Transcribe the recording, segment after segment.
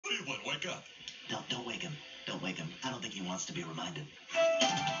Cleveland, wake up. Don't wake him. Don't wake him. I don't think he wants to be reminded.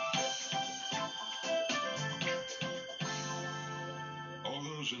 All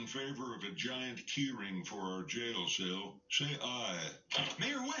those in favor of a giant keyring for our jail cell, say aye.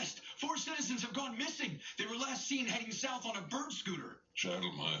 Mayor West, 4 citizens have gone missing. They were last seen heading south on a bird scooter.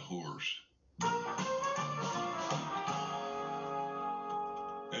 Saddle my horse.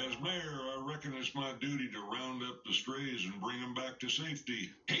 As mayor, I reckon it's my duty to round up the strays and bring them back to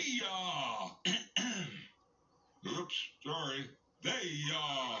safety. Hey-yaw! Oops, sorry.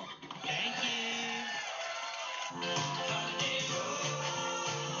 They-yaw! Thank you.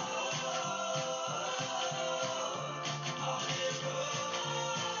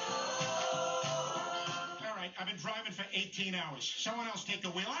 All right, I've been driving for 18 hours. Someone else take the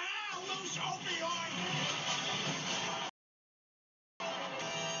wheel. Ah, loose opioid!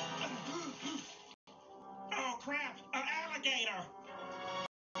 Oh, crap, an alligator!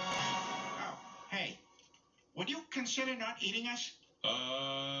 Oh, hey, would you consider not eating us?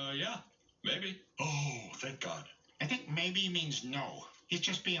 Yeah, maybe. Oh, thank God. I think maybe means no. He's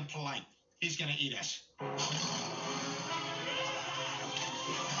just being polite. He's gonna eat us.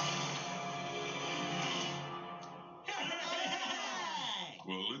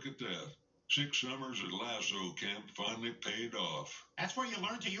 Well, look at that. 6 summers at Lasso Camp finally paid off. That's where you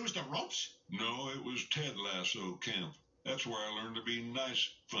learned to use the ropes? No, it was Ted Lasso Camp. That's where I learned to be nice,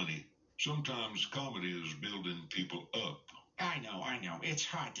 funny. Sometimes comedy is building people up. I know. It's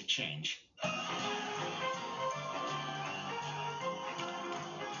hard to change.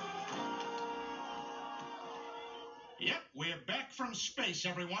 Yep, we're back from space,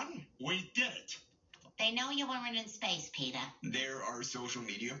 everyone. We did it. They know you weren't in space, Peter. There are social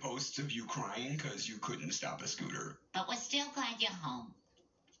media posts of you crying because you couldn't stop a scooter. But we're still glad you're home.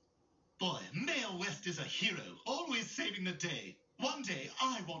 Boy, Mayor West is a hero, always saving the day. One day,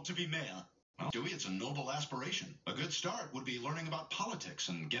 I want to be mayor. Well, Stewie, it's a noble aspiration. A good start would be learning about politics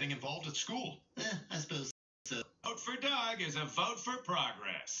and getting involved at school. I suppose so. Vote for Doug is a vote for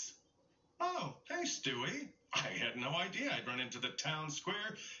progress. Oh, hey, Stewie. I had no idea I'd run into the town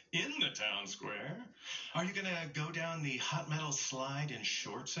square in the town square. Are you going to go down the hot metal slide in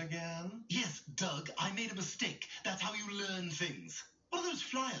shorts again? Yes, Doug, I made a mistake. That's how you learn things. What are those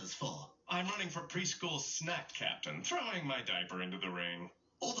flyers for? I'm running for preschool snack captain, throwing my diaper into the ring.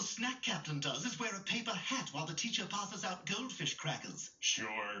 All the snack captain does is wear a paper hat while the teacher passes out goldfish crackers.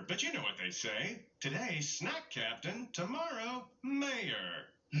 Sure, but you know what they say. Today, snack captain. Tomorrow, mayor.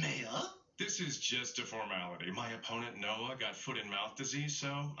 Mayor? This is just a formality. My opponent, Noah, got foot-and-mouth disease,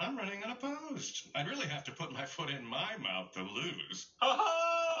 so I'm running unopposed. I'd really have to put my foot in my mouth to lose.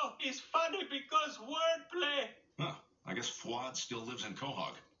 Oh, it's funny because wordplay. Huh, I guess Fuad still lives in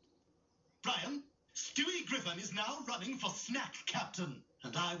Quahog. Brian, Stewie Griffin is now running for snack captain,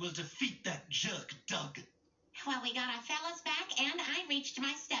 and I will defeat that jerk, Doug. Well, we got our fellas back, and I reached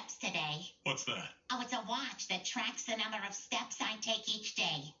my steps today. What's that? Oh, it's a watch that tracks the number of steps I take each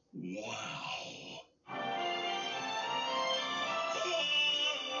day. Wow.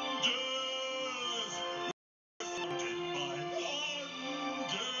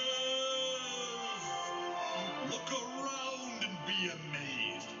 Look around and be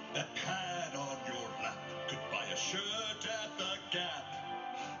amazed. A pad on your lap could buy a shirt at the Gap.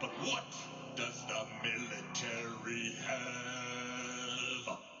 But what does the military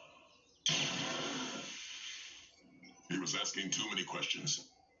have? He was asking too many questions.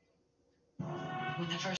 When the first